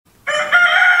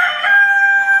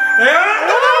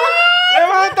¡Levántate!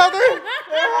 ¡Levántate!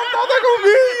 ¡Levántate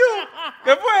conmigo!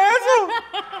 ¿Qué fue eso?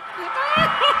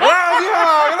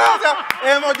 ¡Gracias! ¡Gracias!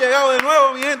 Hemos llegado de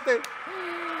nuevo, mi gente.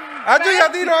 ¡Hacho,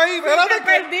 ya tiro ahí! ¡Espérate que...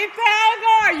 ¿Perdiste algo?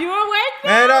 ¿Are you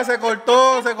awake? Mira, se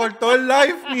cortó el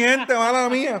live, mi gente, mala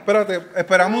mía. Espérate,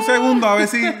 esperamos un segundo a ver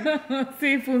si...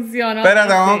 Sí, funciona.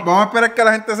 Espérate, vamos a esperar que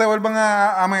la gente se vuelvan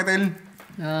a meter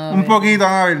un poquito,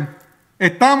 a ver.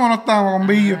 ¿Estamos o no estamos,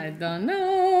 Bombillo? I don't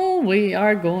know. We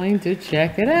are going to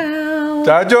check it out.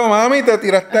 Chacho, mami, te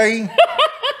tiraste ahí.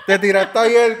 Te tiraste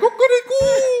ahí el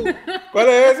cucuricú. ¿Cuál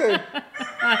es ese?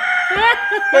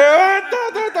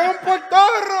 ¡Levántate, está un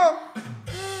portorro!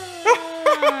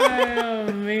 Ay,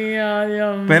 Dios mío,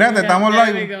 Dios mío. Espérate, estamos There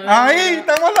live. we go. Ahí,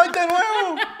 estamos live de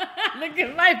nuevo. Look at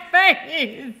my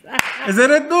face. ¿Ese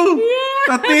eres tú?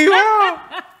 ¿Estás activado?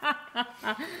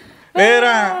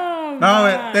 Mira, vamos a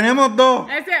ver, tenemos dos.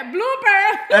 Ese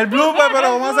blooper. El blooper,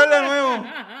 pero vamos a hacer de nuevo.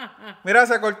 Mira,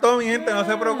 se cortó, mi gente, no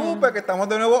se preocupe, que estamos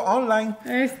de nuevo online.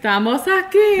 Estamos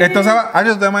aquí. Esto se va.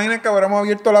 Ay, ¿te imaginas que hubiéramos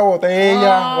abierto la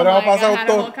botella? Hubiéramos pasado had a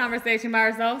todo. whole conversation by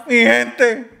ourselves. Mi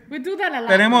gente, We do that a lot.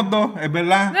 tenemos dos, es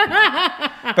verdad.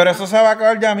 Pero eso se va a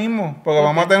acabar ya mismo. Porque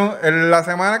vamos a tener, la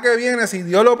semana que viene, si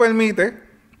Dios lo permite,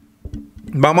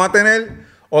 vamos a tener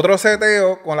otro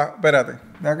seteo con la. Espérate,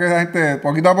 ya que esa gente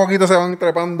poquito a poquito se van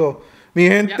trepando. Mi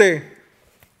gente.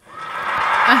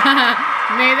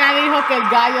 Neida dijo que el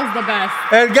gallo es the best.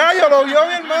 El gallo lo vio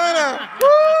mi hermana.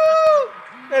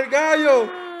 El gallo.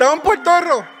 Está un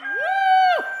puertorro.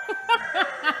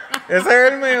 Ese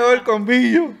es el mejor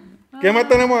convillo. ¿Qué más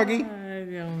tenemos aquí? Ay,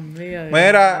 Dios mío.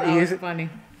 Mira, That was funny.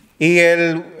 y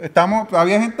estamos,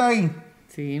 ¿todavía gente ahí?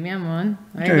 Sí, mi amor.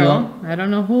 I Sí, know. I don't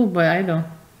know who, but I know.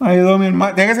 Hay dos, mi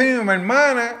hermana. Tiene que ser mi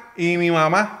hermana y mi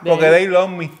mamá, porque they love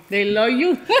me. They love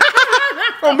you.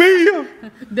 Convillo.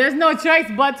 There's no choice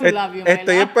but to love you, my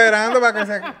Estoy love. esperando para que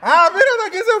se. Ah, mira,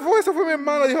 ¿quién se fue? Eso fue mi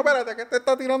hermano. Dijo, espérate, ¿qué te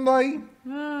está tirando ahí?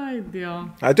 Ay, Dios.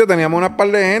 Hacho, teníamos una par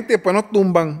de gente y después nos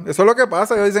tumban. Eso es lo que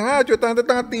pasa. Ellos dicen, ah, esta gente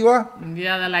está activa.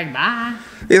 Yeah, they're like, bye.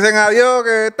 Dicen adiós,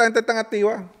 que esta gente está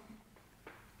activa.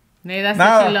 Neida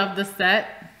Nada. said she loved the set.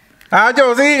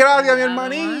 Hacho, sí, gracias, mi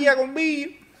hermanilla, convillo.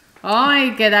 Oh,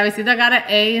 y que Davidcita got an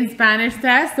A in Spanish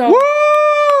test, so ¡Woo!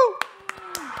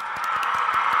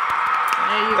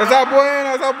 there you go. Esa es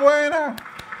buena, esa es buena.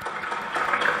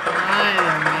 Ay,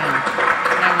 Dios mío.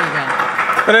 There we go.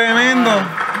 Tremendo.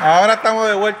 Ahora estamos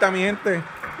de vuelta, mi gente.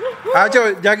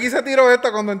 Hacho, ya aquí se tiró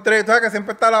esta cuando entré. Tú sabes que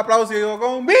siempre está el aplauso y yo digo,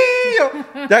 convillo.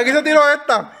 Ya aquí se tiró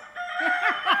esta.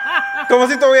 Como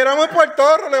si tuviéramos el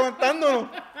puertorro levantándonos.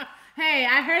 Hey,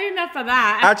 I heard enough of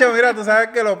that. Hacho, mira, tú sabes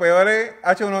que lo peor es,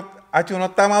 Hacho, uno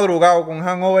está madrugado con un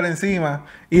hangover encima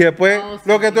y después Oh, sí.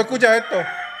 lo que tú escuchas esto.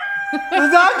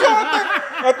 Hacho,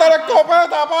 hasta la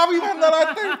escopeta, papi,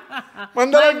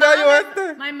 mándale al gallo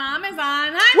este. My mom is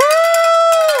on. ¡Woo!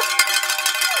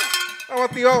 Estamos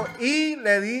activados. Y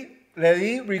le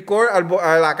di record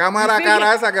a la cámara See,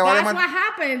 cara esa que vale that's más. what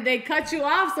happened. They cut you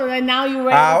off, so then now you're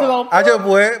ready to go. Hacho,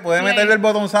 puede Play. meterle el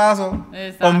botonzazo.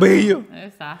 Exacto. Bombillo.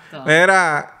 Exacto.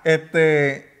 Mira,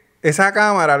 esa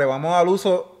cámara le vamos a dar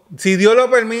uso. Si Dios lo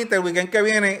permite, el weekend que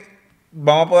viene,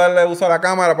 vamos a poder darle uso a la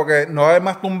cámara porque no va a haber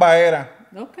más tumbaera.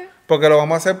 Okay. Porque lo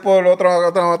vamos a hacer por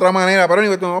otra manera. Pero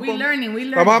anyway, We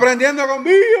learning. vamos aprendiendo con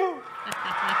Billo.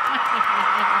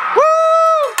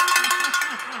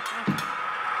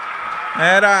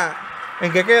 Mira,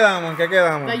 ¿en qué quedamos?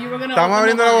 That you were gonna Estamos open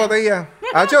abriendo the la wine. botella.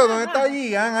 Hacho, ¿dónde está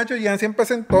Gian? Hacho, Gian siempre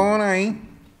se entona ahí.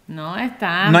 No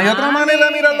está. ¿No hay otra mami. manera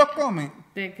de mirar los cómics?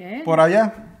 ¿De qué? Por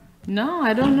allá. No,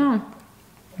 I don't know.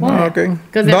 Ah, ok.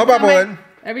 'Cause No, every para time poder.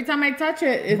 every time I touch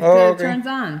it, it Oh, ok. turns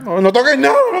on. No toques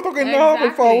nada, no toques nada, por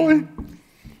Exactly. favor. No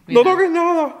Mira. toques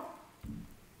nada.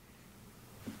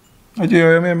 Ay, yo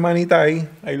veo a mi hermanita ahí.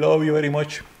 I love you very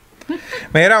much.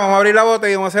 Mira, vamos a abrir la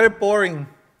botella y vamos a hacer el pouring.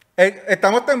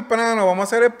 Estamos temprano, vamos a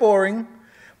hacer el pouring.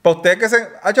 Para ustedes que se.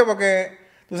 Hacho, porque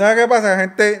tú sabes qué pasa,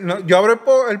 gente. Yo abro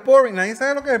el pouring, nadie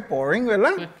sabe lo que es el pouring,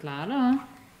 ¿verdad? Pues claro.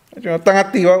 Hacho, no están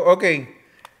activados. Ok.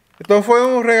 Esto fue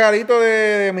un regalito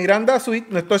de Miranda Sweet,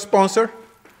 nuestro sponsor.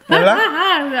 ¿Verdad?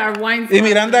 Our wine ¿Y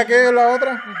Miranda qué es la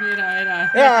otra?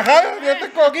 Mira. Ajá, yo te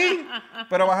coquí.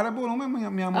 Pero bájale el volumen,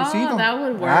 mi amorcito. Oh, that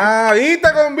would work. Ah,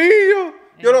 viste, convillo.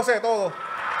 Yo lo sé todo.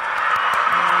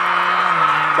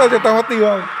 Entonces estamos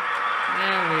activados.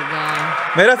 There we go.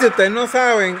 Mira, si ustedes no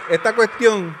saben, esta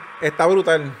cuestión está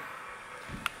brutal.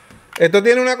 Esto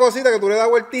tiene una cosita que tú le das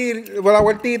la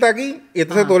vueltita aquí y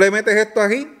entonces tú le metes esto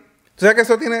aquí. Tú sabes que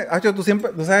eso tiene. Acho, tú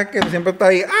sabes que tú siempre estás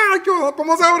ahí. ¡Ah,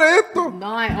 ¿cómo se abre esto?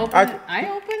 No, I open Ah, it. I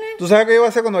open it. Tú sabes que yo voy a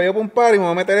hacer cuando vaya a un par y me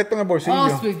voy a meter esto en el bolsillo.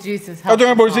 Oh, sweet Jesus. Acho, en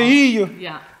el bolsillo.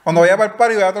 Yeah. Cuando vaya para el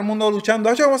party, vaya todo el mundo luchando.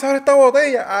 Hacho, vamos a ver esta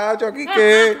botella. Hacho, aquí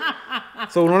que.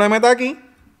 So, uno le mete aquí.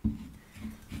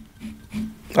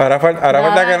 Ahora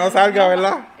falta que no salga,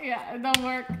 ¿verdad? Yeah, it don't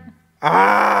work.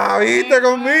 Ah, viste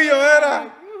conmigo,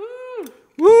 era.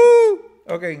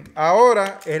 Ok,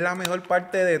 ahora es la mejor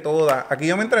parte de toda. Aquí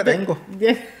yo me entretengo.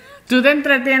 Tú te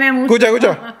entretienes mucho.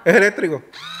 Escucha, es eléctrico.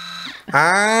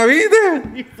 Ah,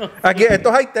 ¿viste? Aquí, esto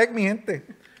es high-tech, mi gente.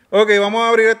 Ok, vamos a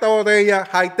abrir esta botella.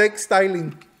 High-tech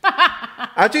styling.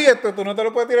 Y esto, tú no te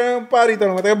lo puedes tirar en un par y te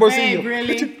lo metes en el bolsillo. Hey,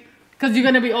 really? Because you're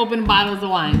going to be opening bottles of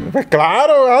wine. Pues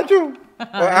claro, Hacho. No,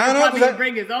 Probably tú sabes-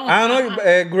 bring his own.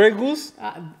 Grey Goose.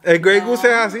 El Grey Goose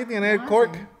es así, tiene el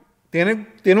cork. Tiene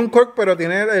un cork, pero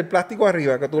tiene el plástico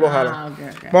arriba que tú lo jalas. Okay.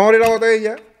 Vamos a abrir la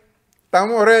botella.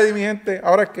 Estamos ready, mi gente.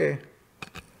 ¿Ahora qué?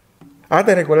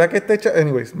 Te recuerda que está hecha.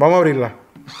 Anyways, vamos a abrirla.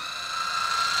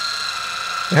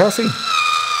 Es así.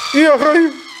 ¡Y a rayo!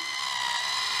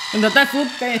 No te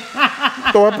asustes.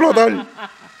 Esto va a explotar.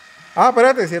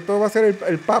 Espérate, si esto va a ser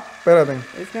el pap. Espérate.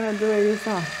 It's going to do it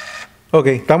yourself. Ok,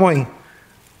 estamos ahí.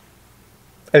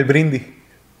 El brindis.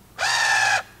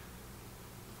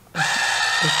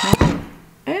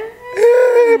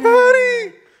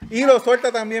 ¡Party! Y lo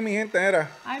suelta también, mi gente, era.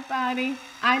 Ay, party.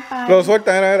 Lo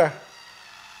suelta, era.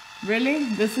 Really?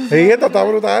 This is Sí, esto está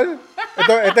brutal.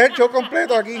 Este es el show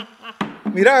completo aquí.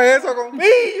 Mira eso conmigo.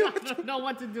 I don't know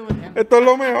what to do with him. Esto es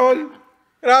lo mejor.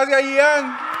 Gracias,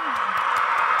 Ian.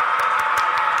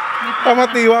 Estamos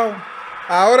activados.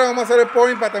 Ahora vamos a hacer el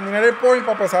point para terminar el point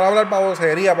para empezar a hablar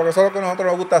babosería, porque eso es lo que a nosotros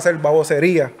nos gusta hacer,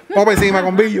 babosería. Vamos para encima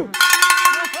con Billo.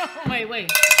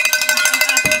 Wait.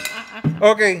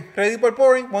 Ok, ready for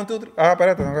pouring. 1, 2, 3.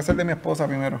 Espérate, tengo que hacer de mi esposa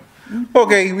primero.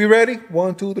 Ok, we ready?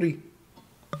 1, 2, 3.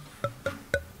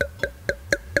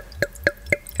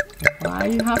 Why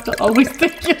you have to always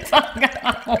stick your tongue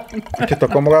out? Esto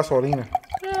es como gasolina.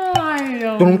 Ay,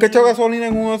 Dios. ¿Tú nunca has echado gasolina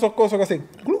en uno de esos cosas que así?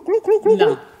 Clu, clu, clu, clu,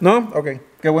 clu. ¿No? Ok,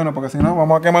 qué bueno, porque si no,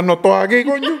 vamos a quemarnos todos aquí,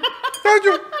 coño.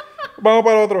 Tacho. Vamos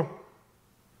para el otro.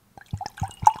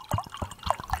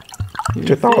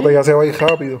 Esta botella se va a ir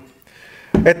rápido.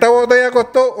 Esta botella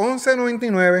costó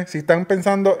 $11.99. Si están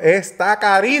pensando, está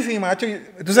carísima.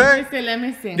 ¿Tú sabes? Let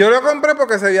me see. Yo lo compré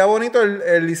porque se veía bonito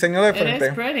el diseño de It is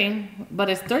frente. pretty, but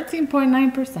it's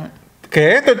 13.9%.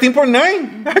 ¿Qué es?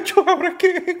 13.9. Nacho, ¿ahora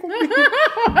qué?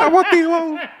 Estamos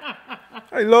activados.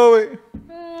 I love it.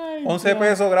 Ay, 11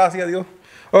 pesos, gracias a Dios.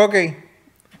 Ok.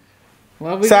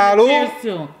 what we Salud. gonna cheers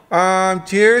to?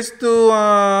 Cheers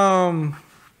to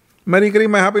Merry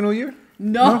Christmas, Happy New Year.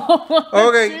 No.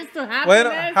 Ok. Cheers to happiness. Bueno,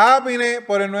 happiness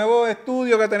por el nuevo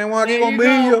estudio que tenemos aquí There con you go.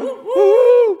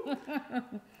 Billo.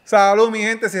 Salud, mi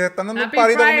gente. Si se están dando Happy un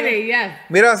palito Friday, conmigo. yes.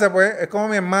 Mira, es como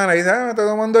mi hermana. Dice, me estoy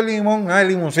tomando el limón. El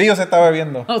limoncillo se está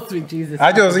bebiendo. Oh, sweet Jesus.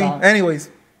 Yo sí. Alcohol.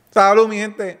 Anyways. Salud, mi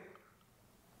gente.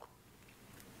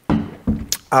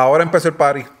 Ahora empezó el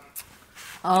party.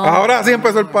 Oh, Ahora sí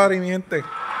empezó el party, mi gente.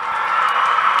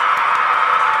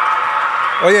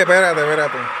 Oye, espérate.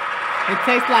 It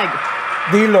tastes like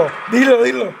Dilo.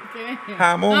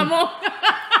 Jamón. Jamón.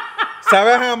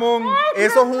 ¿Sabe a jamón?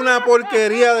 Eso es una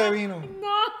porquería de vino.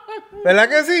 No. ¿Verdad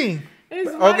que sí?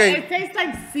 It's Ok. It tastes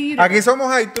like cedar. Aquí somos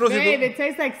high true. Babe, it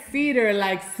tastes like cedar,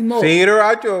 like smoke. Cedar,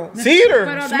 hacho. Cedar,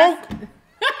 Pero smoke.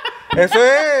 Eso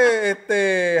es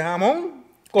jamón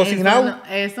cocinado.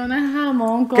 Eso no es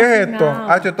jamón ¿Qué es esto?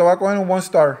 cocinado. Hacho, esto va a coger un 1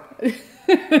 star.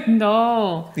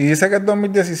 No. Y dice que es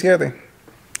 2017.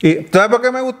 ¿Y sabes por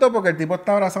qué me gustó? Porque el tipo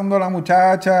está abrazando a la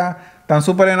muchacha. Están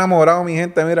súper enamorados, mi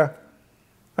gente, mira.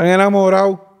 Están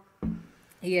enamorados.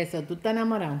 ¿Y eso? ¿Tú estás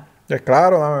enamorado? Es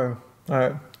claro, a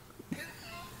ver.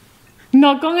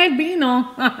 No con el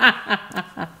vino.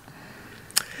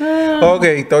 Ok,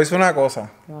 te voy a decir una cosa.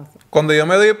 Cuando yo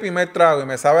me doy el primer trago y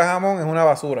me sabe a jamón, es una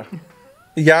basura.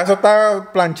 Y ya eso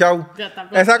está planchado. Ya está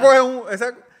planchado. Esa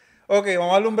coge Ok, vamos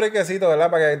a darle un brequecito,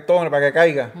 ¿verdad? Para que tone, para que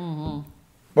caiga.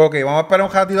 Ok, vamos a esperar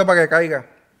un ratito para que caiga.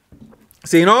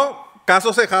 Si no,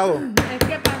 caso cejado. Es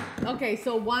que okay,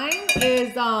 so wine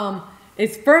is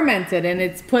it's fermented and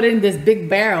it's put in this big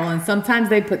barrel, and sometimes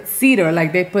they put cedar,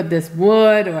 like they put this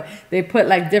wood, or they put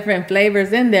like different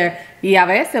flavors in there. Y a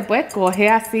veces pues coge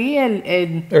así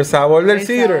El sabor del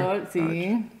cedar. sabor,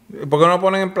 sí. ¿Por qué no lo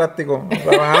ponen en plástico? You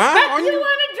Coño.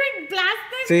 wanna drink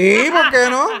plastic? Sí, ¿por qué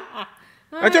no?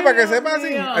 Hacho, para que Dios sepa así.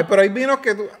 mío. Pero hay vinos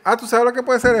que tú sabes lo que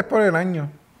puede ser, es por el año.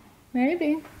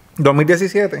 Maybe.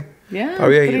 2017. Yeah. Está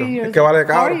viejito. 3 years Es que vale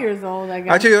caro. 4 years old, I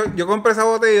guess. Hacho, yo compré esa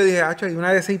botella y yo dije, hacho, hay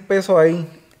una de 6 pesos ahí.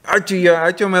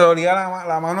 Hacho, me dolía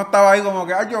la mano estaba ahí como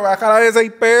que, hacho, bájala de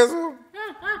 6 pesos.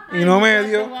 Y no me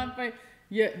dio.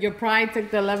 Your pride took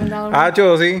the $11.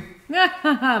 Hacho, sí.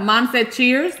 Mom said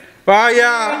cheers. Cheers,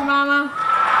 Vaya. mama.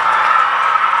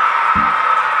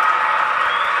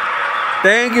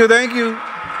 Thank you, thank you.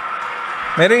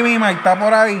 Mira, y mi Mike está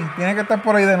por ahí. Tiene que estar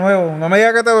por ahí de nuevo. No me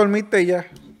digas que te dormiste ya.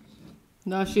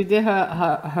 No, she did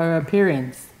her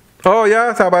appearance. Oh,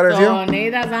 ya, se apareció. So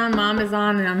Neida's on, Mom is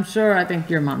on, and I'm sure I think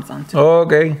your mom's on too.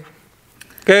 Ok.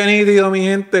 Qué nítido, mi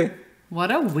gente.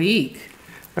 What a week.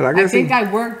 ¿Verdad que I think sí? I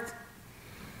worked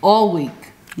all week.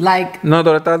 Like No,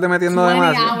 tú le estabas metiendo 20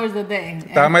 demasiado. hours a day.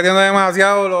 Estabas metiendo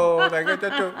demasiado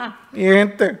mi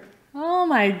gente. Oh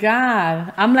my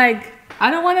God. I'm like,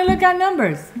 I don't want to look at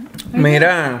numbers.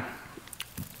 Mira,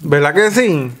 ¿verdad que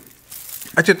sí?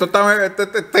 Hacho,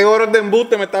 este oro de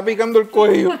embuste me está picando el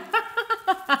cuello.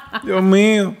 Dios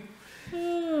mío.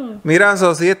 Mira,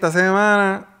 eso sí, esta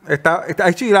semana está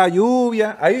y la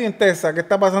lluvia. Ahí en Texas, ¿qué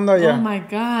está pasando allá? Oh my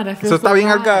God. I feel Eso está so bien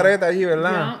al bad. careta allí,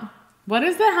 ¿verdad? Yeah. What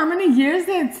is that? How many years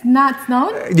it's not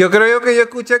snowed? Yo creo que yo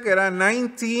escuché que era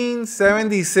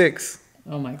 1976.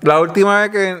 Oh my God. La última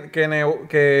vez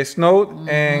que snowed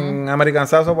en American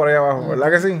Sasso por ahí abajo,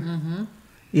 ¿verdad que sí?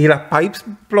 Y las pipes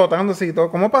explotándose y todo.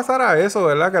 ¿Cómo pasará eso,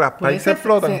 verdad? Que las pipes se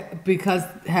explotan. Because,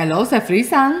 hello, se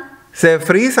frisan. Se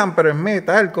frisan, pero es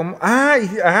metal. ¿Cómo?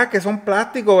 Ajá, que son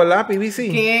plásticos, ¿verdad?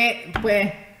 PVC. Que,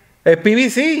 pues, Es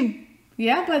PVC.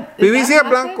 yeah, but... PVC es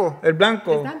blanco, el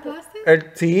blanco. Is that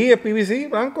plastic? Sí, es PVC,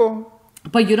 blanco.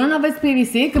 But you don't know if it's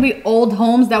PVC. It could be old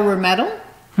homes that were metal.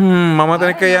 Vamos a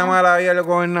tener que llamar ahí al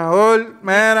gobernador.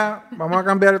 Mira, vamos a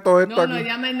cambiar todo esto No, aquí.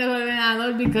 llamen al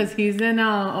gobernador because he's in,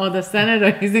 or the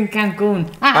senator, he's in Cancún.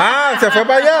 Se fue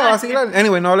para allá a vacilar.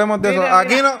 Anyway, no hablemos de eso.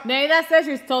 Aquí no. Neida says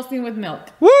she's toasting with milk.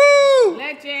 ¡Woo!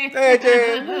 Leche.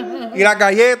 Leche. Y la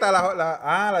galleta,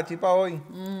 la chipa hoy.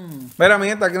 Mira, mi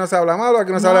gente, aquí no se habla malo,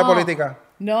 aquí no se habla de política.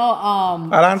 No,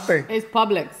 Adelante. it's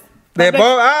Publix. De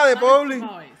Publix Publix.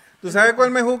 toys. ¿Tú sabes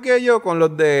cuál me juqué yo? Con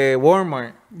los de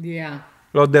Walmart. Yeah,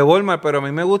 Los de Walmart, pero a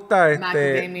mí me gusta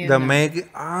Macadamia The nut. Make.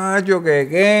 Yo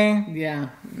qué. yeah.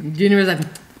 Junior's like,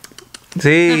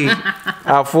 Sí,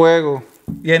 a fuego.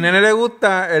 Y al nene le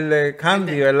gusta el de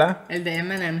Candy, ¿verdad? el de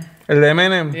M&M. El de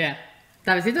M&M. Yeah.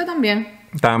 Tabecito también.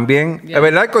 También. Yeah. ¿Es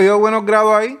verdad que cogió buenos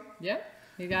grados ahí? Yeah.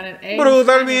 You got an A.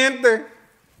 Brutalmente.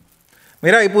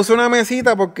 Mira, ahí puse una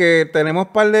mesita porque tenemos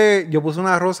yo puse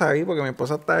una rosa ahí porque mi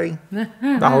esposa está ahí.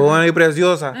 Está buena y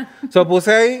preciosa.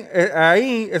 Puse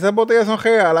ahí, esas botellas son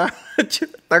regalas.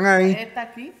 Están ahí. Está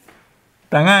aquí.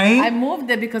 Están ahí. I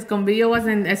moved it because Convillo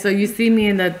wasn't, so you see me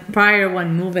in the prior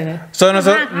one moving it.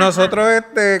 Nosotros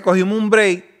cogimos un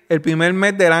break el primer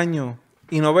mes del año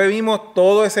y no bebimos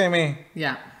todo ese mes.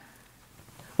 Yeah.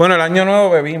 Bueno, el año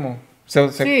nuevo bebimos.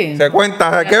 Se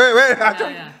cuenta. Hay que beber.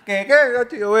 Yeah. ¿Qué?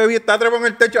 Yo bebí, está trepado en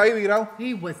el techo ahí virado.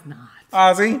 He was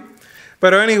not. Sí.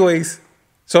 Pero anyways,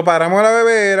 paramos la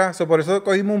bebera. Por eso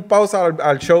cogimos un pausa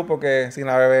al show porque sin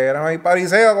la bebera no hay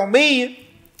pariseo con Villa.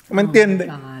 ¿Me entiendes?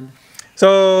 God.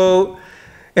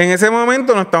 En ese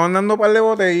momento nos estaban dando un par de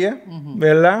botellas,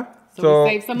 ¿verdad? So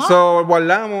we saved some up.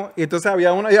 Guardamos y entonces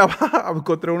había una allá abajo,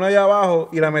 encontré una allá abajo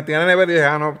y la metí en el nevera y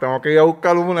dije, no, tengo que ir a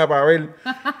buscar una para ver.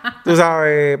 Tú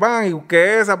sabes, y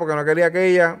busqué esa porque no quería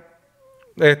aquella.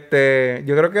 Yo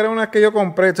creo que era una que yo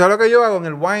compré. ¿Tú sabes lo que yo hago en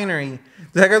el winery?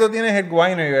 Tú sabes que tú tienes el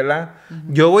winery, ¿verdad?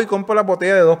 Yo voy y compro la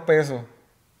botella de 2 pesos.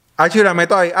 Y la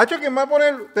meto ahí. ¿Quién va a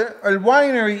poner el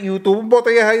winery? Y tú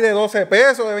botellas ahí de 12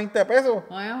 pesos, de 20 pesos.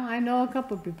 Well, I know a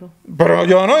couple people. Pero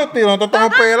yo no, nosotros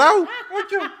estamos pelados.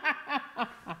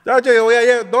 Yo voy a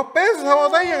llevar 2 pesos esa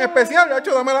botella en especial.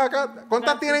 Dámela acá.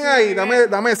 ¿Cuántas tienen ahí?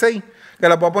 Dame 6. Que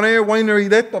las voy a poner en el winery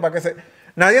de esto para que se...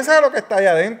 Nadie sabe lo que está ahí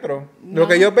adentro. No. Lo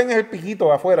que ellos ven es el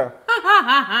piquito afuera.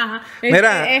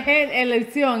 Mira. Es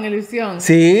ilusión.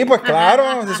 Sí, pues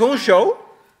claro. Eso es un show.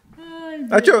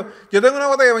 Yo tengo una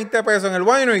botella de 20 pesos en el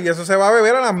winery y eso se va a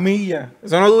beber a las millas.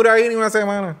 Eso no dura ahí ni una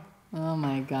semana. Oh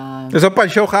my God. Eso es para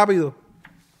el show rápido.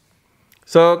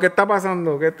 ¿Qué está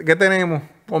pasando? ¿Qué tenemos?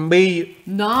 Bombillo.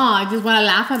 No, I just want to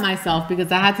laugh at myself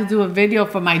because I had to do a video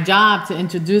for my job to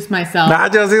introduce myself.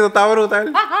 Sí, está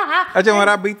brutal. Me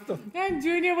habrás visto. And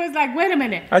Junior was like, wait a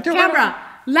minute. Nacho, Camera,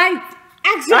 lights,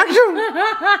 action.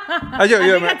 I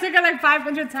think I took it like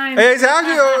 500 times.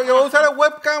 Yo voy a usar el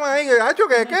webcam ahí.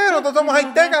 ¿Qué? Nosotros somos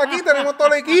high-tech aquí, tenemos todo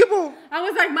el equipo. I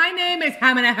was like, my name is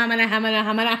Hamana.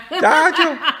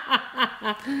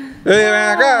 Ven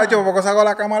acá, poco saco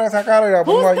la cámara de esa cara y la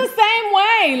pongo Who's ahí. the same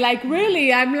way? Like,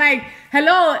 really? I'm like,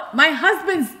 hello, my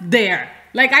husband's there.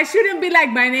 Like, I shouldn't be like,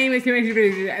 my name is...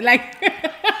 Like,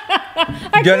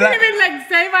 I couldn't even like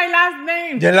say my last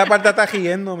name. Yo en la parte está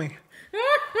riéndome.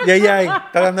 Y ella ahí,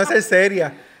 tratando de ser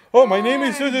seria. Oh, my name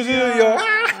is... Yo,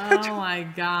 Oh, my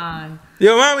God.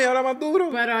 Yo, mami, habla más duro.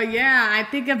 But, yeah, I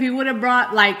think if he would have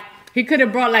brought, like, he could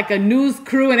have brought, like, a news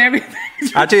crew and everything.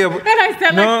 And I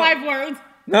said, like, 5 words.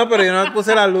 No, pero yo no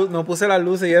puse la luz, no puse las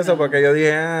luces y eso porque yo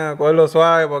dije, cógelo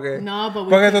suave porque... No, but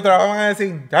porque tu trabajo van a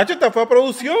decir, Chacho, esta fue a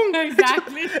producción.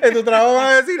 Exactly. En tu trabajo van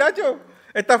a decir, Chacho,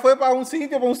 esta fue para un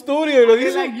sitio, para un estudio y lo You're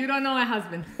dice. like, you don't know my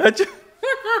husband. Chacho.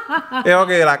 Es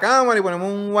que la cámara y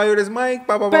ponemos un wireless mic,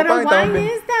 But y why estamos bien.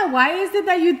 is that? Why is it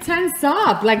that you tense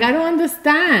up? Like, I don't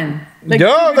understand. Like, Yo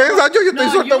estoy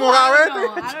suelto como gavete.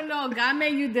 I don't know. God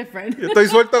made you different. Yo estoy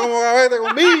suelto como gavete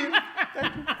conmigo.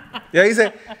 Y ahí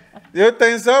dice, yo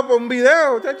tenso por un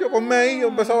video, chacho, ponme ahí, yo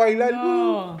empezó a bailar.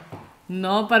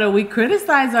 No, but we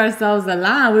criticize ourselves a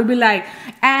lot. We be like,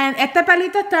 and este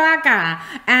pelito está acá.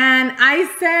 And I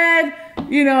said,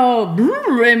 you know,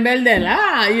 en vez de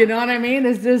la, you know what I mean?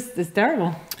 It's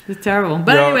terrible. It's terrible.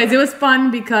 But anyways, it was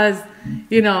fun because,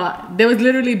 you know, there was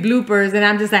literally bloopers and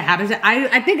I'm just like,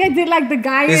 I think I did like the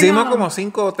guy. Hicimos como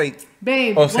 5 takes.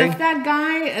 Babe, what's that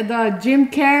guy, the Jim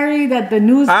Carrey, the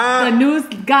news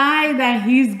guy that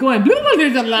he's going,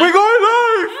 bloopers are live. We're going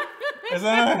live. Eso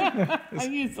no.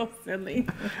 You're so silly.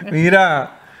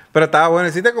 Mira, pero estaba bueno,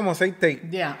 hiciste como 6 takes.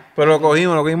 Yeah. Pero lo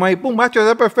cogimos ahí, pum, macho,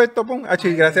 eso es perfecto, pum. Macho,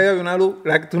 y gracias a Dios, una luz.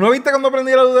 ¿Tú no viste cuando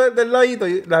prendí la luz del ladito?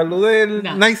 La luz del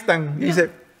nightstand. Y dice,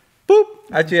 pum,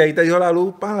 macho, y ahí te dio la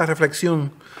luz, para la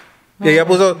reflexión. Y ella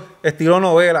puso estilo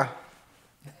novela.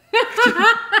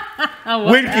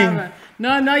 Wilkin.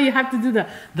 No, you have to do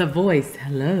the voice.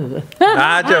 Hello.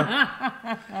 Macho.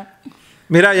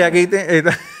 Mira, y aquí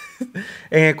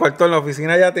en el cuarto, en la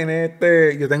oficina ya tiene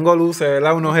yo tengo luces,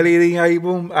 ¿verdad? Unos LED ahí,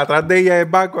 boom, atrás de ella el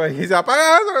barco. Y dice,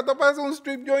 apaga eso, que esto parece un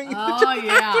strip joint. Oh,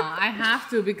 yeah, I have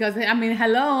to, because, I mean,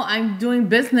 hello, I'm doing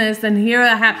business, and here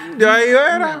I have... Yo ahí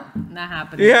era. No, not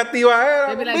happening. Y activa era.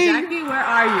 They'd be like, Jackie, where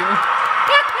are you?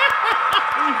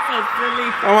 You're so silly.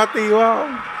 Estamos activados.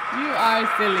 You are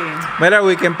silly. Mira,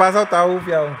 weekend pasado estaba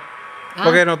bufiado.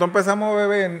 Porque nosotros empezamos a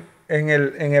beber en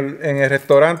el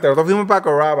restaurante. Nosotros fuimos para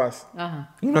Carrabba's.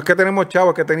 Y no es que tenemos chavos,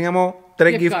 es que teníamos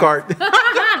 3 gift cards.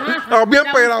 Estamos bien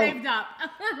pelados.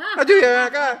 Hacho, y ven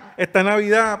acá, esta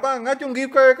Navidad, pan, hacho, un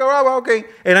gift card de Carrabba's, ok.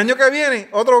 El año que viene,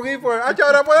 otro gift card. Hacho,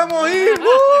 ahora podemos ir.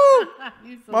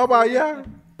 Vamos para allá,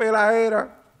 peladera.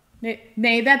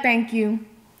 Neida, thank you.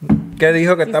 ¿Qué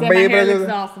dijo? Que están bellos.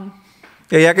 Awesome.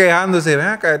 Ella quejándose, ven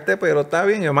acá, pero está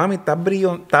bien. Yo, mami, está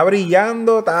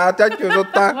brillando, está, chacho, eso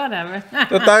está. Whatever.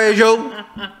 Eso está de show.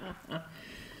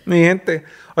 Mi gente.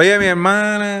 Oye, mi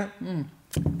hermana,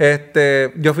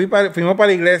 fuimos para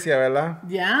la iglesia, ¿verdad?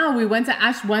 Yeah, we went to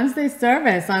Ash Wednesday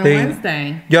service on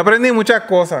Wednesday. Yo aprendí muchas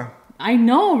cosas. I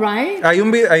know, right?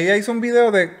 Ahí hizo un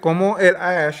video de cómo el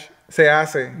Ash se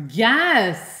hace.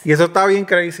 Yes. Y eso está bien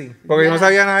crazy, porque yo no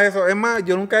sabía nada de eso. Es más,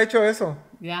 yo nunca he hecho eso.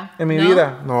 Yeah. En mi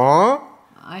vida. No.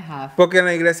 I have. Porque en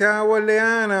la iglesia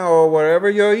borleana o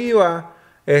wherever yo iba,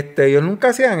 ellos nunca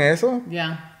hacían eso.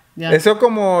 Yeah. Yeah. Eso es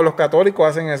como los católicos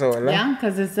hacen eso, ¿verdad? Yeah,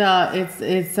 because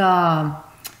it's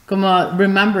como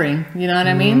remembering, you know what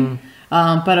I mean?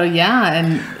 Pero yeah,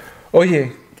 and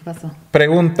Oye, ¿qué pasó?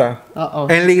 pregunta. Uh-oh.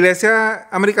 En la iglesia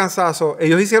American Sasso,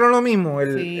 ¿ellos hicieron lo mismo?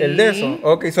 El de eso.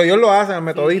 Ok, ellos lo hacen, el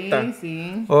metodista.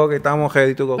 Sí. Ok, estamos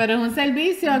ready to go. Pero es un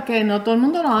servicio que no todo el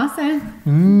mundo lo hace.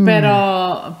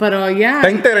 Pero yeah.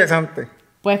 Está interesante.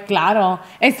 Pues claro.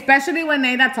 Especially when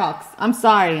Neida talks. I'm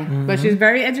sorry. But she's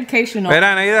very educational.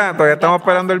 Mira, Neida, todavía estamos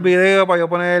esperando el video para yo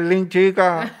poner el link,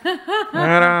 chica.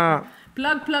 Mira.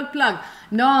 Plug.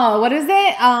 No, what is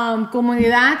it?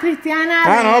 Comunidad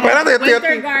cristiana. No, espérate.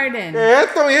 Winter Garden. ¿Qué es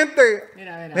esto, mi gente?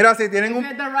 Mira, si tienen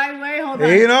Is it the right way? Hold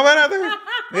Sí, on. no, espérate.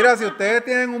 Mira, si ustedes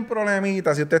tienen un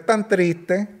problemita, si ustedes están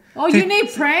tristes. You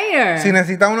need prayer. Si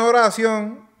necesitan una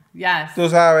oración, Yes. tú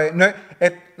sabes. No,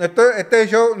 este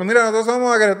show, no, mira, nosotros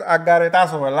somos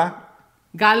agaretazos, ¿verdad?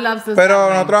 God loves us. Pero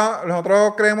that way.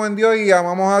 nosotros creemos en Dios y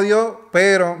amamos a Dios,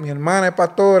 pero mi hermana es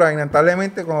pastora y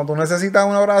lamentablemente cuando tú necesitas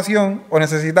una oración o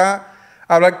necesitas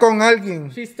hablar con alguien.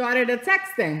 She started a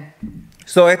texting.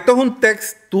 Esto es un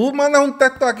text. Tú mandas un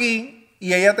texto aquí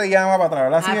y ella te llama para atrás,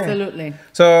 ¿verdad? ¿Así es? Absolutely.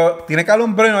 Tiene que darle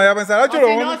un break, no vaya a pensar,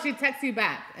 She texts you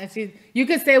back, and you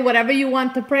can say whatever you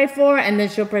want to pray for, and then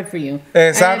she'll pray for you.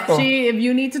 Exacto. And if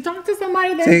you need to talk to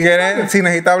somebody, then si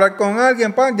necesitas hablar con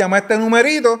alguien, llama a este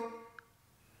numerito.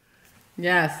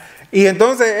 Yes. Y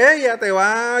entonces ella te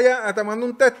manda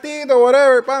un textito,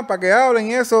 whatever, para que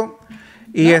hablen y eso.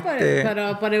 Y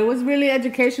but it was really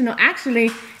educational.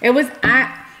 Actually, it was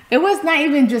not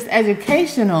even just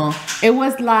educational. It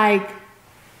was like,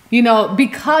 you know,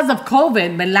 because of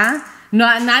COVID, ¿verdad? No,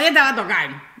 nadie te va a tocar.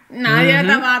 Nadie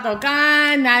te va a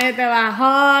tocar, nadie te va a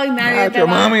hug, nadie te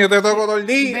va a... Mami, yo te toco todo el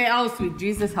día. Oh, sweet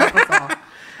Jesus, help us all.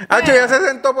 Hacho, ya se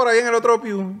sentó por ahí en el otro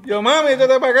pew. Yo, mami, ¿qué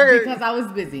te para acá? Because I was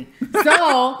busy.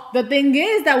 So the thing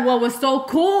is that what was so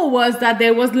cool was that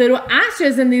there was little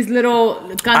ashes in these little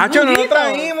Hacho, no lo candunguitos.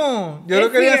 traímos. Yo lo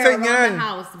It's quería here around enseñar. the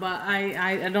house, but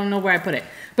I don't know where I put it.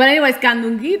 But anyways,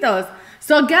 candunguitos.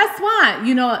 So guess what?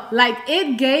 You know, like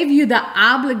it gave you the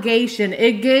obligation.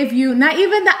 It gave you not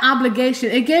even the obligation.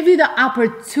 It gave you the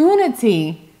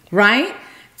opportunity, right,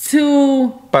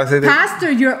 to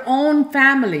pastor your own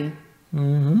family.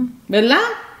 ¿Verdad?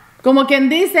 Como quien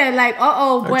dice, like,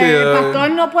 pues el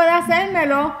pastor no puede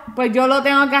hacérmelo, pues yo lo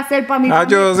tengo que hacer para mi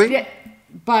familia. Sí.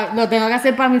 Lo tengo que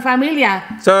hacer para mi familia.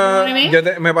 So, you know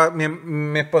what I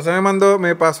mean? mi esposa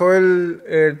me pasó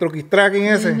el truquistracking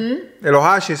ese, de los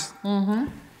hashes.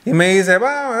 Y me dice,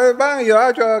 va, y yo,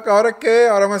 ahora es que,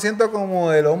 ahora me siento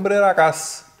como el hombre de la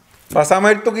casa.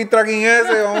 Pásame el truquistracking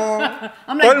ese, vamos.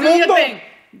 I'm like, todo el mundo.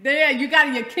 There, you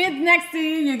got your kids next to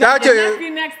you, you got your nephew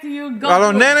next to you. Go a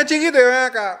los nenes chiquitos, y ven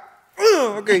acá.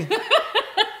 Ok.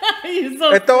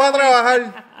 So esto va a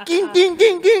trabajar. King.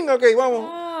 Ok,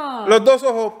 vamos. Los dos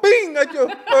ojos. Ping, hecho.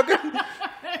 Okay.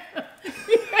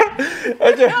 I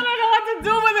don't know what to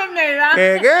do with them, Neda.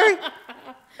 ¿Qué?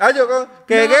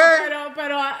 ¿Qué?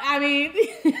 Pero, I mean,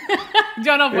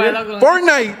 yo no puedo con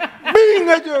Fortnite. Ping,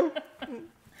 hecho.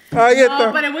 Ahí está.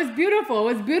 No, but it was beautiful.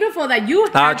 It was beautiful that you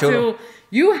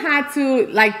had to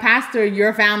like pastor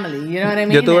your family. You know what I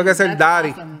mean? Yo tuve que ser daddy.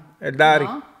 Awesome. El daddy.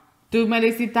 Tú me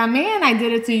hiciste también. I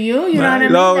did it to you. You know what I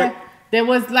mean? There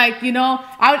was like, you know,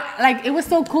 it was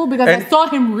so cool because I saw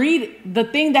him read the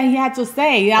thing that he had to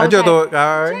say. I was like,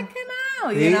 check him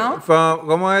out, you know?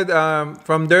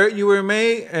 From dirt you were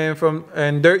made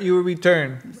and dirt you will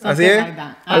return. Something así es. Like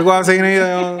that. Algo así.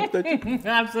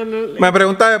 Absolutely. Me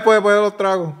pregunta después de los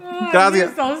tragos.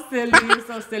 Gracias. You're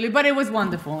so silly. But it was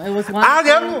wonderful. It was wonderful.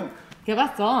 Diablo. ¿Qué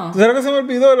pasó? ¿Tú sabes que se me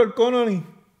olvidó el Connolly?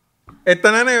 Está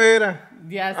en la nevera.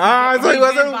 Yes,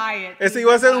 eso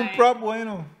iba a ser un prop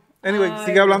bueno. Anyway,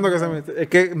 sigue hablando es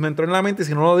que me entró en la mente y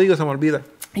si no lo digo se me olvida.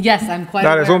 Yes, I'm quite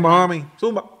Dale, zumba, mami,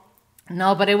 zumba.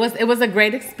 No, but it was a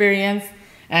great experience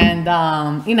and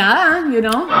y nada, you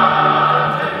know.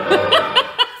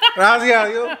 Gracias a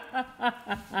Dios.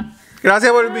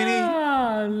 Gracias por venir.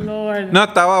 Oh, Lord. No,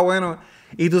 estaba bueno.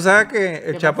 Y tú sabes que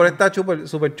el Chapor está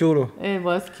súper chulo. It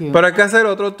was cute. Pero hay que hacer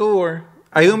otro tour.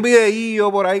 Hay un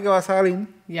videillo por ahí que va a salir.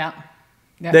 Yeah.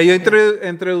 De ellos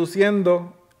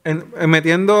introduciendo,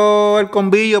 metiendo el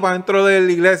combillo para dentro de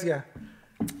la iglesia.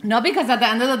 No, because at the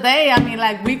end of the day, I mean,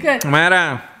 like we could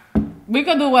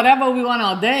do whatever we want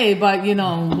all day, but you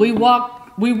know, we walk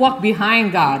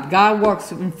behind God. God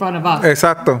walks in front of us.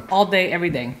 Exacto. All day, every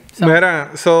day.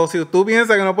 So, si tú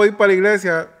piensas que no puedes ir para la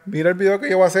iglesia, mira el video que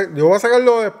yo voy a hacer. Yo voy a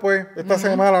sacarlo después, esta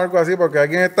semana o algo así, porque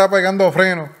alguien está pegando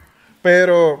freno.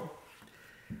 Pero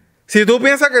si tú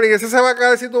piensas que la iglesia se va a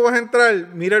caer si tú vas a entrar,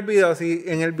 mira el video. Si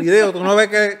en el video tú no ves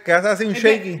que hace así un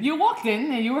shaky. You walked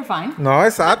in and you were fine. No,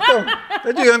 exacto.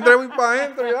 De hecho, yo entré muy para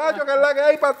adentro. Yo, ¿qué es la que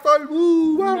hay, pastor?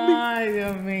 Ay,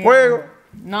 Dios mío. Juego.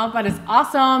 No, but it's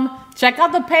awesome. Check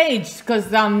out the page because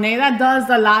Neda does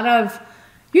a lot of,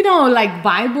 you know, like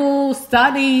Bible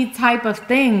study type of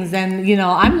things. And, you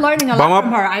know, I'm learning a lot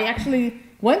from her. I actually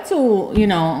went to, you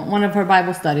know, one of her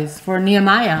Bible studies for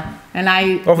Nehemiah. And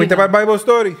 ¿Fuiste para el Bible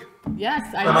Story?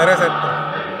 Yes, I did.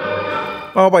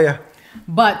 Vamos para allá.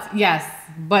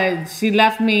 But she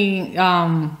left me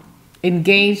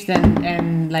engaged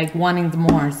and like wanting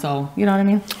more. So, you know what I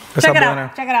mean? Check it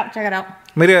out.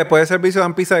 Mire, después del servicio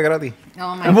dan pizza de gratis.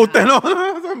 Oh my embuste,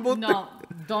 God. No,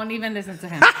 don't even listen to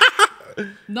him.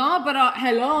 No, but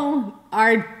hello.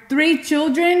 Our 3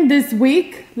 children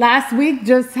last week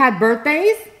just had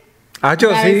birthdays.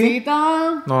 Yo sí.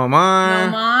 No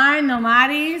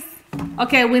maris.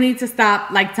 Okay, we need to stop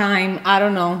like time. I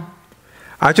don't know.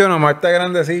 Nomás está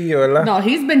grandecillo, ¿verdad? No,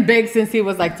 he's been big since he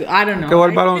was like 2. I don't know. Que va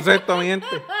el baloncesto, mi gente.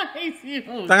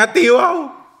 ¿Están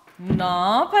activados?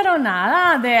 No, pero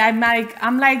nada.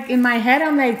 I'm like, in my head,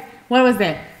 I'm like, what was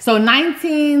that? So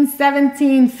 19,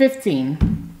 17, 15.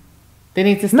 They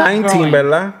need to stop 19, growing.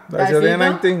 ¿verdad? That's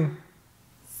 19.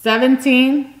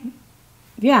 17.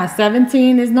 Yeah,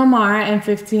 17 is Nomar and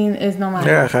 15 is Nomar.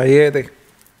 Yeah, jayete.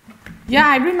 Yeah,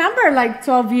 I remember like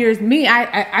 12 years.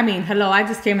 I mean, hello, I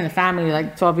just came in the family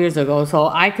like 12 years ago, so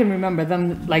I can remember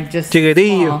them like just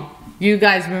chiquitillo. You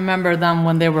guys remember them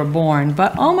when they were born,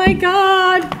 but oh my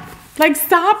God, like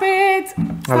stop it.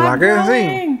 Stop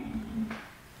growing.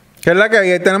 ¿Qué es la que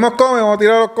hay? Tenemos come, vamos a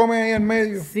tirar los come ahí en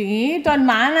medio. Sí, tu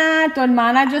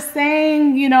hermana just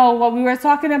saying, you know, what we were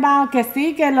talking about, que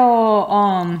sí, que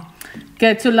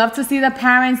to love to see the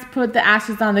parents put the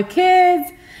ashes on the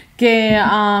kids, que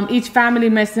each family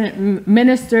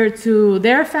minister to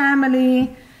their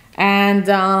family, And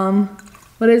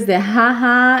what is the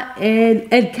jaja?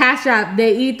 El Cash App de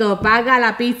Ito. Paga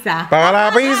la pizza. Paga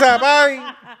la pizza, papi.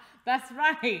 That's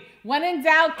right. When in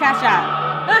doubt, Cash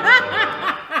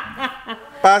App.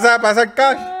 Pasa el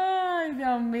cash. Ay,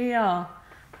 Dios mío.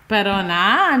 Pero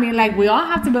nada, I mean, like, we all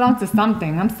have to belong to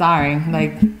something. I'm sorry.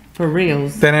 Like, for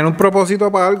reals. Tener un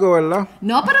propósito para algo, ¿verdad?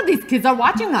 No, pero these kids are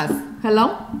watching us.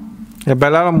 Hello? Es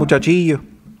verdad, los muchachillos.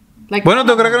 Like, Bueno,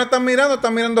 ¿tú crees que no están mirando?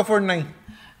 Están mirando Fortnite.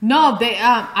 No, they,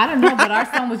 I don't know, but our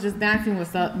son was just dancing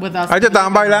with us. Ay,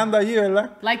 estaban bailando allí,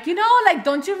 ¿verdad? Like, you know, like,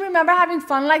 don't you remember having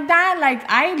fun like that? Like,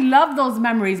 I love those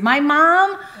memories. My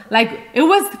mom, like,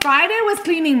 Friday was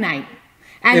cleaning night.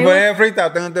 And Y it poner was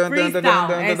freestyle.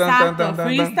 exacto,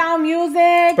 freestyle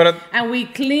music. Pero- And we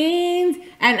cleaned.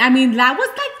 And, I mean, that was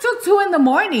like till 2 in the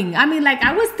morning. I mean, like,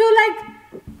 I was still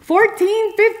like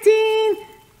 14, 15,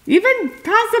 even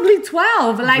possibly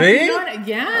 12. Like, ¿Sí? you know,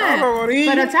 yeah. Ah,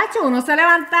 Pero, chacho, uno se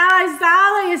levantaba el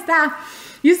sábado y está...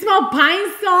 You smell pine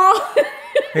salt.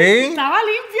 ¿Sí? Estaba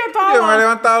limpio todo. Yo me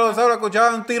levantaba los sábados,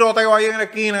 escuchaba un tiroteo ahí en la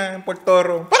esquina, en Puerto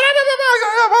Rico.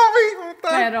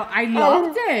 Pero I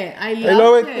loved it. I love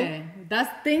loved it it. That's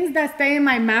things that stay in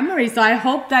my memory. So I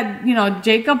hope that, you know,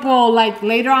 Jacob will, like,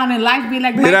 later on in life be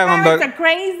like, my Mira, parents are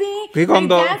crazy. Sí, They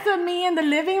cuando- dance with me in the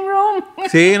living room.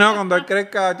 Sí, no, cuando él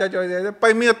crezca, chacho, el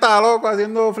país mío está loco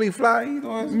haciendo free fly y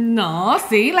todo eso. No,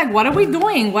 see, like, what are we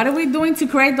doing? What are we doing to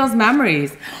create those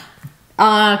memories?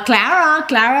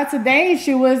 Clara today,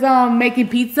 she was making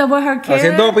pizza with her kids.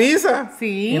 Haciendo pizza.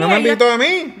 Sí. Y no me ella- invitó a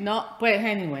mí. No, pues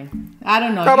anyway, I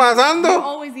don't know. ¿Qué está pasando? You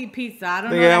always eat pizza. I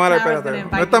don't Sí, know. that llámale, Clara's espérate. gonna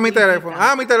invite No está you mi to eat teléfono.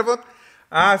 pizza. Ah, mi teléfono.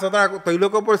 Ah, es otra cosa. Estoy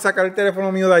loco por sacar el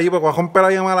teléfono mío de allí porque voy a romper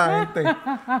la llamada a la gente.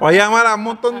 Voy a llamar a un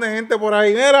montón de gente por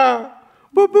ahí. Mira,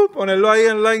 ponerlo ahí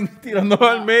online, tirándolo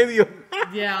al medio.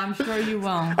 Yeah, I'm sure you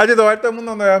will. Ay, todo el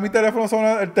mundo donde vea mi teléfono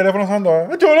el teléfono sonando.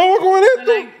 Ay, yo no voy a comer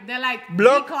esto. They're like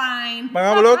Block. decline.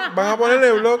 Van a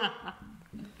ponerle blog.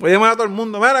 Voy a llamar a todo el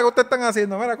mundo. Mira, ¿qué ustedes están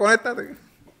haciendo? Mira, conéctate.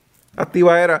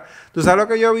 Activa era. ¿Tú sabes lo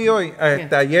que yo vi hoy?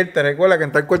 Ayer, te recuerdas que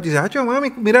en tal cuarto y dices, ¡acho,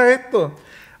 mami, mira esto!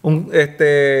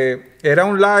 Era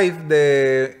un live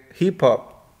de hip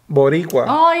hop, boricua.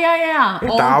 Oh, yeah.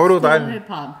 Estaba Old brutal. school hip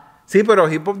hop. Sí, pero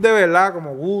hip hop de verdad,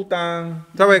 como Wu-Tang.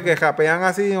 ¿Sabes? Que rapean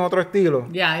así en otro estilo.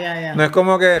 Yeah. No es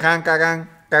como que can, can.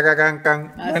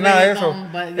 No es nada de eso.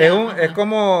 Es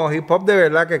como hip hop de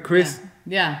verdad que Chris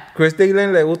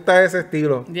Dillon le gusta ese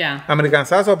estilo. Yeah.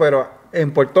 Americanzazo, pero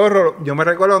en Puerto Rico, yo me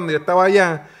recuerdo donde yo estaba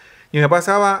allá, y me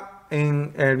pasaba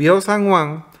en el viejo San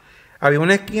Juan, había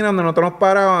una esquina donde nosotros nos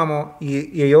parábamos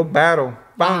y ellos battle,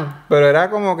 ¡pam! Pero era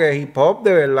como que hip hop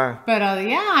de verdad. Pero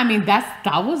yeah, I mean that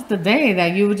was the day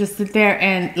that you would just sit there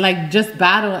and like just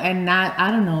battle and not, I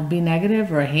don't know, be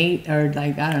negative or hate or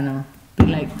like, I don't know, be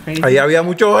like crazy. Ahí había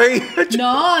mucho hate.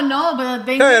 No, but the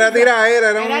thing Era is, tiraera,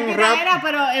 era un tiraera, rap.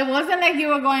 pero it wasn't like you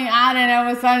were going out and all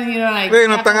of a sudden, you know, like, Sí, you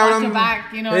no have to están watch hablando. your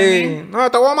back, you know what I Sí. mean? No,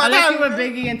 te voy a matar. Unless you were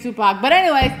Biggie and Tupac. But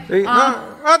anyways, Sí,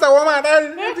 no, te voy a matar.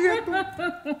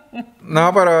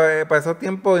 No, pero para esos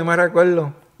tiempos yo me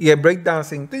recuerdo. Y el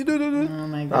breakdancing. Oh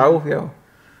my God. Ah, bufiado.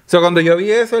 So, cuando yo vi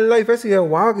eso en live, dije,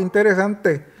 wow, qué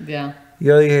interesante. yeah. Y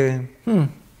yo dije,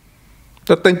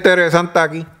 esto está interesante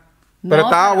aquí. Pero No,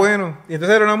 estaba pero- bueno. Y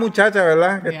entonces era una muchacha,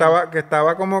 ¿verdad? Que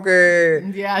estaba como que...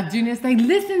 Yeah, Junior's like,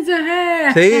 listen to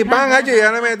her. Sí, pan, H, y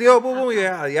ya le metió, pum, y dije,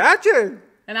 H.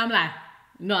 And I'm like,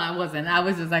 no, I wasn't. I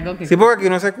was just like, okay. Sí, porque aquí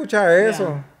no se escucha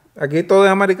eso. Aquí todo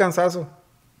es americanzazo.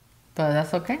 But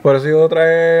that's okay. Por eso yo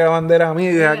traje la bandera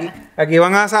mía. Y dije, aquí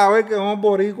van a saber que somos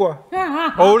boricuas.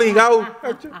 Obligados.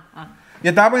 Yo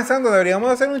estaba pensando,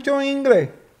 deberíamos hacer un show en inglés.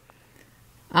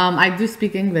 I do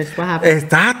speak English. What happened?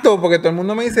 Exacto, porque todo el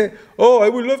mundo me dice, oh, I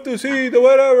would love to see the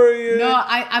whatever. Y, No,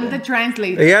 I'm the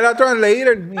translator. ella es la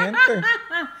translator, mi gente.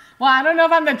 Well, I don't know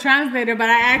if I'm the translator, but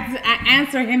I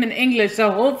answer him in English,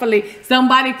 so hopefully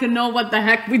somebody can know what the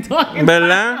heck we talking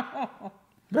 ¿Verdad?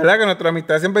 ¿Verdad? Que nuestra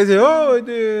amistad siempre dice, oh,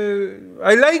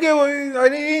 I like it, I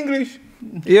need English.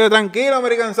 Y yo, tranquilo,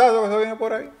 americanzazo, que eso viene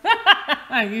por ahí.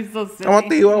 about. You're so silly. Estamos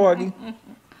activados aquí.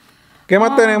 ¿Qué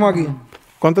más tenemos aquí?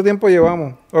 ¿Cuánto tiempo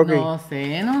llevamos? Ok. No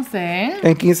sé.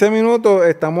 En 15 minutos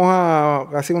estamos a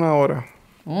casi una hora.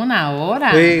 Una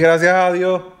hora. Sí, gracias a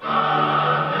Dios.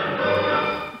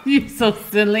 You're so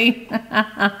silly.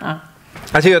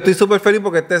 Así yo estoy súper feliz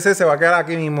porque este set se va a quedar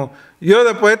aquí mismo. Yo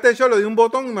después de este show le di un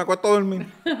botón y me acuesto a dormir.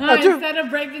 Instead of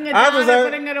breaking it Ah, down tú sabes.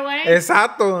 and putting it away.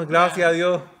 Exacto, gracias a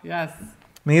Dios. Yes.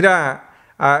 Mira,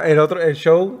 el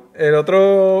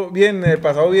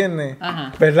pasado viernes,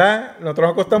 Ajá. ¿verdad? Nosotros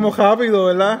nos acostamos rápido,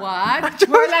 ¿verdad? What?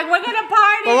 We're like, we're gonna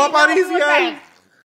party. Vamos a No, pariciar.